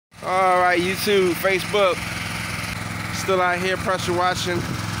All right, YouTube, Facebook, still out here pressure washing,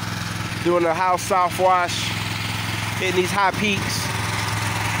 doing a house soft wash, hitting these high peaks.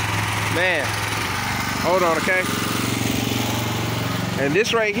 Man, hold on, okay? And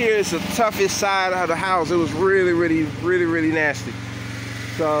this right here is the toughest side of the house. It was really nasty.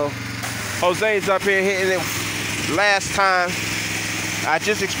 So Jose's up here hitting it last time. I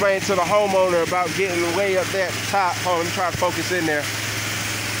just explained to the homeowner about getting way up there at the top. Hold on, let me try to focus in there.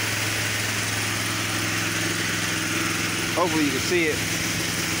 Hopefully you can see it.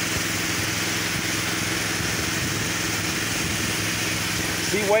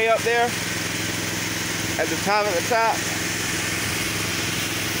 See way up there at the top of the top?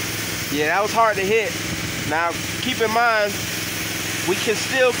 Yeah, that was hard to hit. Now, keep in mind, we can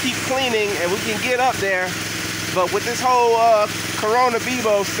still keep cleaning and we can get up there, but with this whole Corona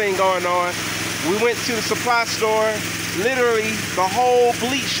Bebos thing going on, we went to the supply store. Literally, the whole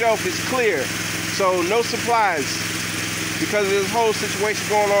bleach shelf is clear, so no supplies, because of this whole situation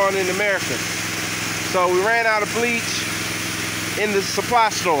going on in America. So we ran out of bleach in the supply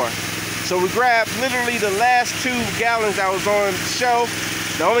store. So we grabbed literally the last 2 gallons that was on the shelf.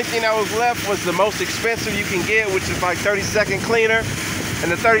 The only thing that was left was the most expensive you can get, which is like 30-second cleaner.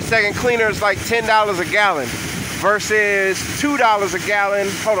 And the 30-second cleaner is like $10 a gallon versus $2 a gallon.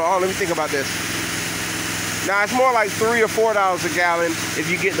 Hold on, let me think about this. Now it's more like $3 or $4 a gallon if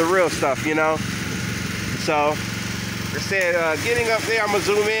you get the real stuff, you know? So, I said, getting up there, I'm gonna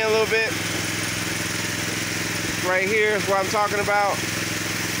zoom in a little bit. Right here is what I'm talking about.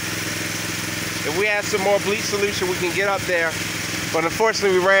 If we had some more bleach solution, we can get up there. But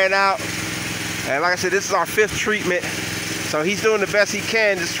unfortunately, we ran out. And like I said, this is our 5th treatment. So he's doing the best he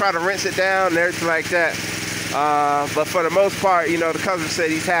can, just try to rinse it down and everything like that. But for the most part, you know, the cousin said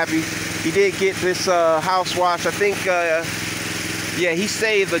he's happy. He did get this house wash. I think, yeah, he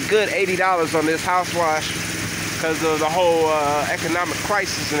saved a good $80 on this house wash, because of the whole economic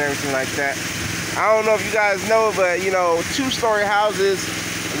crisis and everything like that. I don't know if you guys know, but you know, 2-story houses,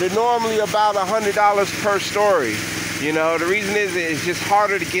 they're normally about $100 per story. You know, the reason is it's just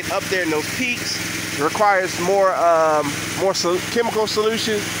harder to get up there in those peaks. It requires more chemical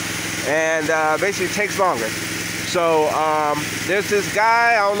solution, and basically it takes longer. So there's this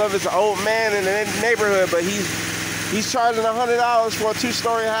guy, I don't know if it's an old man in the neighborhood, but he's charging $100 for a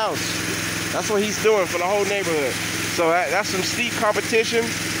 2-story house. That's what he's doing for the whole neighborhood. So that's some steep competition.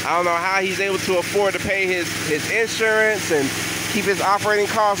 I don't know how he's able to afford to pay his insurance and keep his operating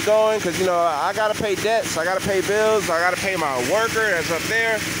costs going, because, you know, I got to pay debts, I got to pay bills, I got to pay my worker that's up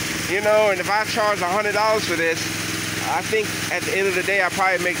there, you know, and if I charge $100 for this, I think at the end of the day, I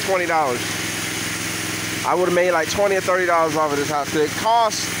probably make $20. I would have made like $20 or $30 off of this house. It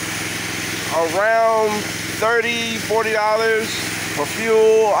costs around $30, $40 for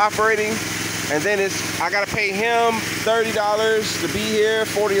fuel, operating. And then I gotta pay him $30 to be here,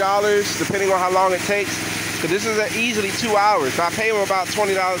 $40 depending on how long it takes. Because this is easily 2 hours. So I pay him about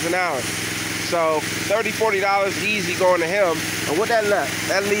 $20 an hour. So $30, $40 easy going to him. And what that left?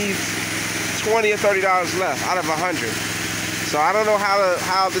 That leaves $20 or $30 left out of $100. So I don't know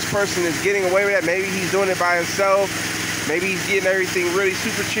how this person is getting away with that. Maybe he's doing it by himself. Maybe he's getting everything really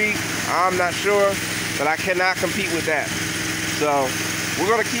super cheap. I'm not sure, but I cannot compete with that. So we're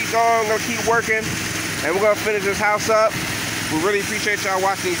gonna keep going, we're gonna keep working, and we're gonna finish this house up. We really appreciate y'all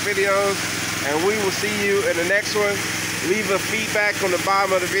watching these videos, and we will see you in the next one. Leave a feedback on the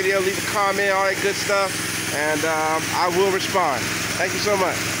bottom of the video, leave a comment, all that good stuff, and I will respond. Thank you so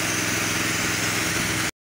much.